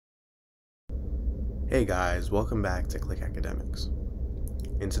Hey guys, welcome back to Click Academics.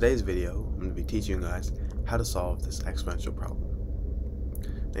 In today's video, I'm going to be teaching you guys how to solve this exponential problem.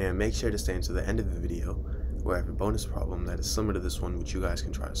 And make sure to stay until the end of the video where I have a bonus problem that is similar to this one which you guys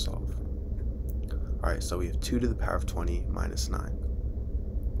can try to solve. Alright, so we have 2 to the power of 20 minus 9.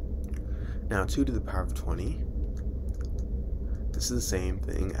 Now 2 to the power of 20, this is the same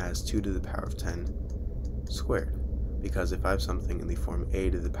thing as 2 to the power of 10 squared. Because if I have something in the form a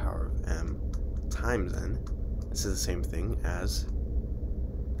to the power of m times n, this is the same thing as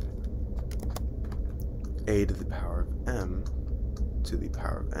a to the power of m to the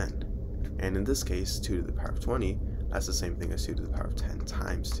power of n. And in this case, 2 to the power of 20, that's the same thing as 2 to the power of 10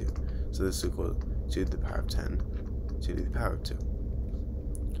 times 2. So this is equal to 2 to the power of 10 to the power of 2.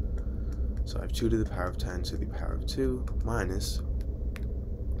 So I have 2 to the power of 10 to the power of 2 minus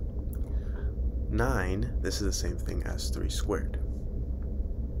 9, this is the same thing as 3 squared.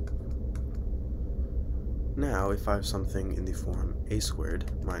 Now, if I have something in the form a squared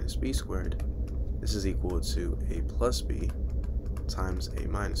minus b squared, this is equal to a plus b times a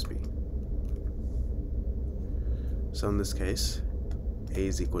minus b. So in this case, a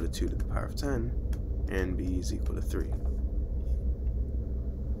is equal to 2 to the power of 10, and b is equal to 3.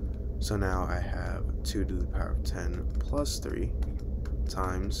 So now I have 2 to the power of 10 plus 3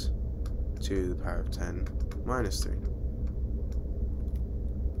 times 2 to the power of 10 minus 3.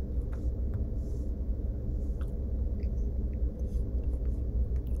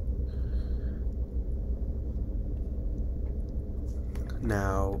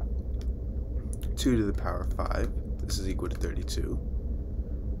 Now, 2 to the power of 5, this is equal to 32.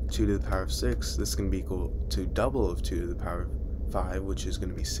 2 to the power of 6, this is going to be equal to double of 2 to the power of 5, which is going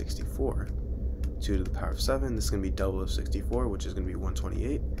to be 64. 2 to the power of 7, this is going to be double of 64, which is going to be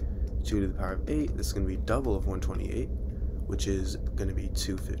 128. 2 to the power of 8, this is going to be double of 128, which is going to be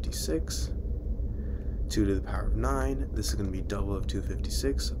 256. 2 to the power of 9, this is going to be double of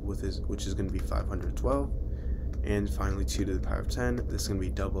 256, which is going to be 512. And finally, 2 to the power of 10, this is going to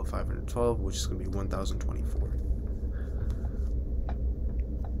be double of 512, which is going to be 1024.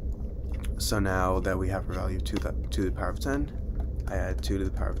 So now that we have our value of 2 to the power of 10, I add 2 to the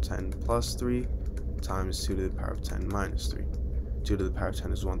power of 10 plus 3 times 2 to the power of 10 minus 3. 2 to the power of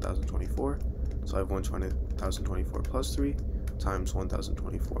 10 is 1024, so I have 1024 plus 3 times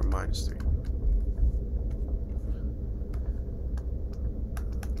 1024 minus 3.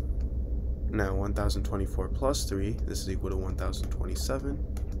 Now 1024 plus 3, this is equal to 1027,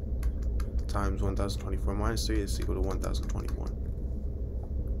 times 1024 minus 3, this is equal to 1021.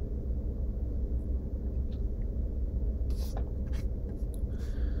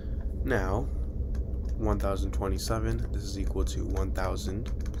 Now 1027, this is equal to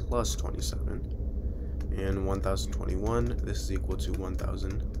 1000 plus 27, and 1021, this is equal to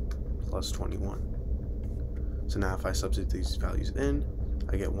 1000 plus 21. So now if I substitute these values in,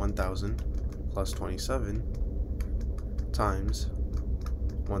 I get 1000 plus 27 times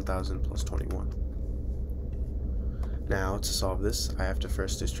 1000 plus 21. Now to solve this, I have to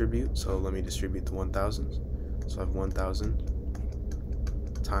first distribute, so let me distribute the 1000s. So I have 1000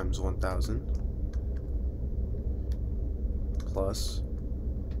 times 1000 plus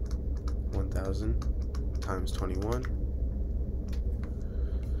 1000 times 21.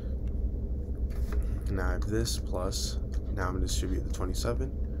 Now I have this plus, now I'm going to distribute the 27.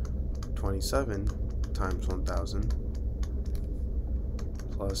 27 times 1000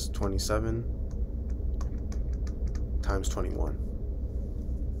 plus 27 times 21.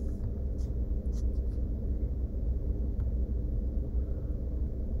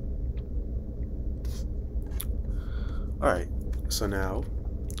 Alright, so now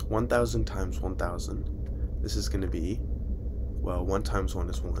 1000 times 1000, this is going to be, well, 1 times 1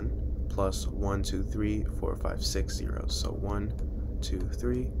 is 1, plus 1, 2, 3, 4, 5, 6 zeros. So 1, 2,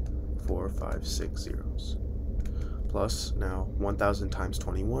 3, 4, 5, 6 zeros. Plus, now 1000 times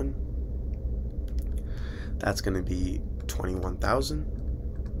 21, that's going to be 21,000.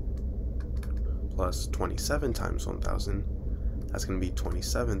 Plus 27 times 1000, that's going to be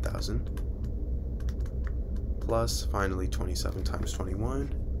 27,000. Plus, finally, 27 times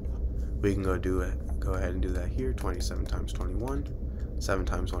 21. We can go ahead and do that here. 27 times 21. 7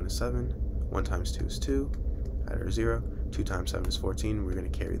 times 1 is 7. 1 times 2 is 2. Add our 0. 2 times 7 is 14. We're going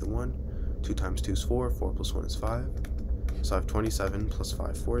to carry the 1. 2 times 2 is 4. 4 plus 1 is 5. So I have 27 plus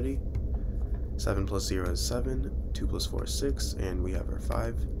 5, 40. 7 plus 0 is 7. 2 plus 4 is 6. And we have our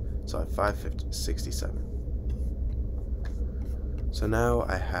 5. So I have 567. So now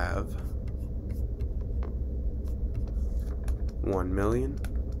I have 1 million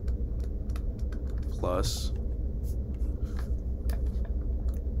plus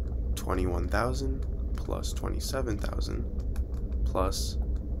 21,000 plus 27,000 plus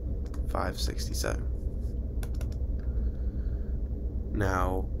 567.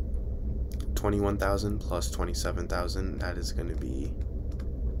 Now, 21,000 plus 27,000, that is going to be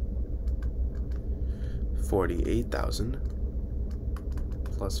 48,000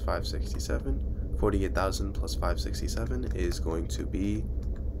 plus 567. 48,000 plus 567 is going to be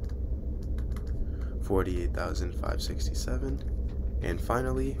 48,567. And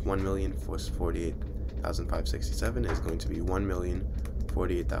finally, 1,000,000 plus 48,567 is going to be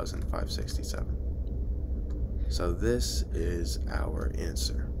 1,048,567. So this is our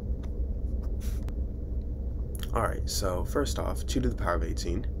answer. Alright, so first off, 2 to the power of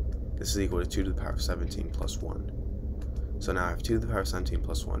 18. This is equal to 2 to the power of 17 plus 1. So now I have 2 to the power of 17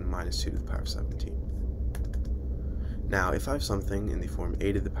 plus 1 minus 2 to the power of 17. Now, if I have something in the form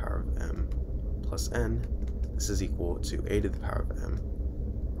a to the power of m plus n, this is equal to a to the power of m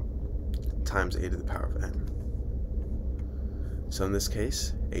times a to the power of n. So in this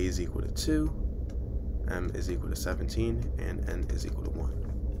case, a is equal to 2, m is equal to 17, and n is equal to 1.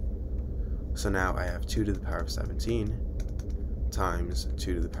 So now I have 2 to the power of 17 times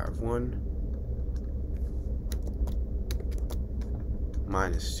 2 to the power of 1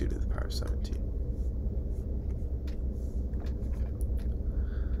 minus 2 to the power of 17.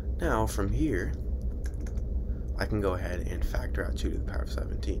 Now from here, I can go ahead and factor out 2 to the power of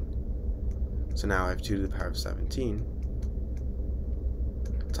 17. So now I have 2 to the power of 17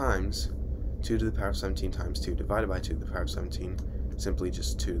 times 2 to the power of 17 times 2 divided by 2 to the power of 17, simply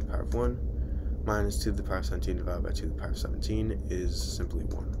just 2 to the power of 1, minus 2 to the power of 17 divided by 2 to the power of 17 is simply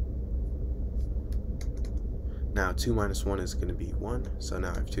 1. Now 2 minus 1 is going to be 1, so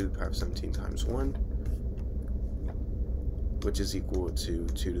now I have 2 to the power of 17 times 1, which is equal to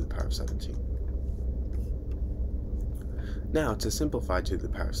 2 to the power of 17. Now to simplify 2 to the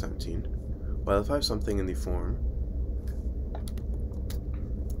power of 17, well, if I have something in the form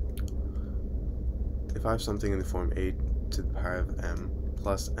a to the power of m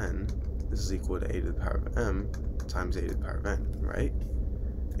plus n, this is equal to a to the power of m times a to the power of n, right?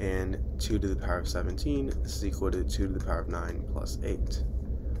 And 2 to the power of 17, this is equal to 2 to the power of 9 plus 8.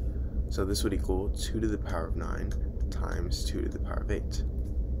 So this would equal 2 to the power of 9 times 2 to the power of 8.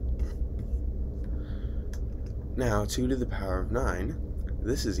 Now 2 to the power of 9,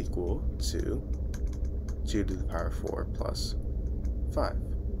 this is equal to 2 to the power of 4 plus 5,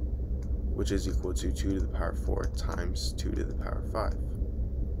 which is equal to 2 to the power of 4 times 2 to the power of 5.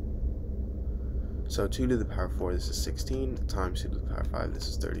 So 2 to the power of 4, this is 16, times 2 to the power of 5, this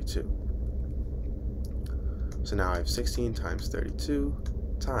is 32. So now I have 16 times 32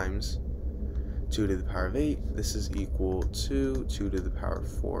 times 2 to the power of 8, this is equal to 2 to the power of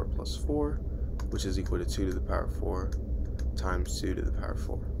 4 plus 4, which is equal to 2 to the power of 4 times 2 to the power of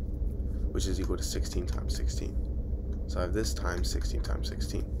 4, which is equal to 16 times 16. So I have this times 16 times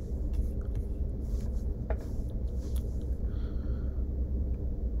 16.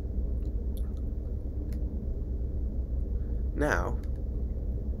 Now,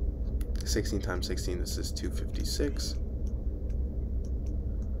 16 times 16, this is 256,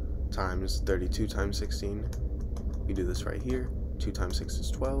 times 32 times 16. We do this right here. 2 times 6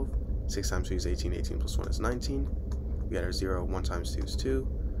 is 12. 6 times 3 is 18. 18 plus 1 is 19. We got our 0. 1 times 2 is 2.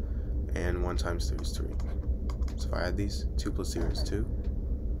 And 1 times 3 is 3. So if I add these, 2 plus 0 is 2.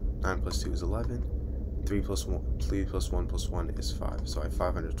 9 plus 2 is 11. 3 plus 1 plus 1 is 5. So I have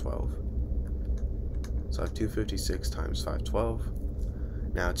 512. So I have 256 times 512.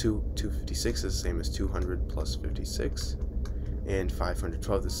 Now 256 is the same as 200 plus 56. And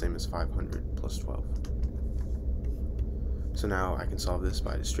 512 is the same as 500 plus 12. So now I can solve this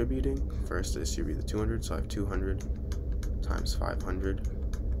by distributing. First, I distribute the 200, so I have 200 times 500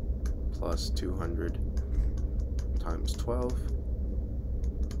 plus 200 times 12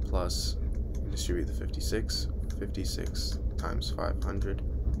 plus distribute the 56. 56 times 500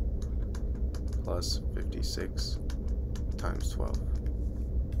 plus 56 times 12.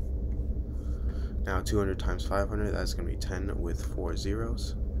 Now 200 times 500, that's going to be 10 with 4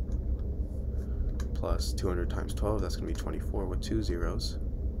 zeros, plus 200 times 12, that's going to be 24 with 2 zeros,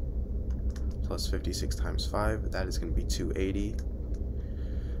 plus 56 times 5, that is going to be 280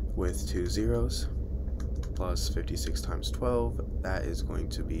 with 2 zeros, plus 56 times 12, that is going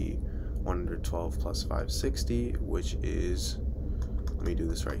to be 112 plus 560, which is, let me do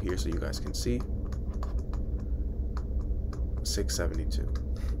this right here so you guys can see, 672.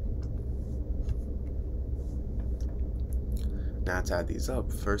 Now to add these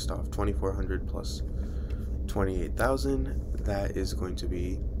up, first off, 2400 plus 28,000, that is going to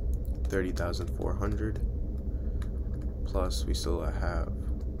be 30,400, plus we still have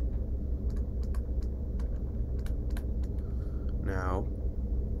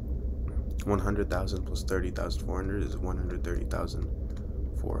 100,000 plus 30,400 is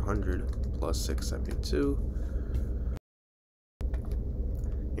 130,400 plus 672.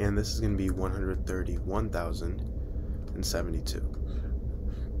 And this is going to be 131,072.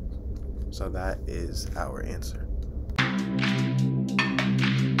 So that is our answer.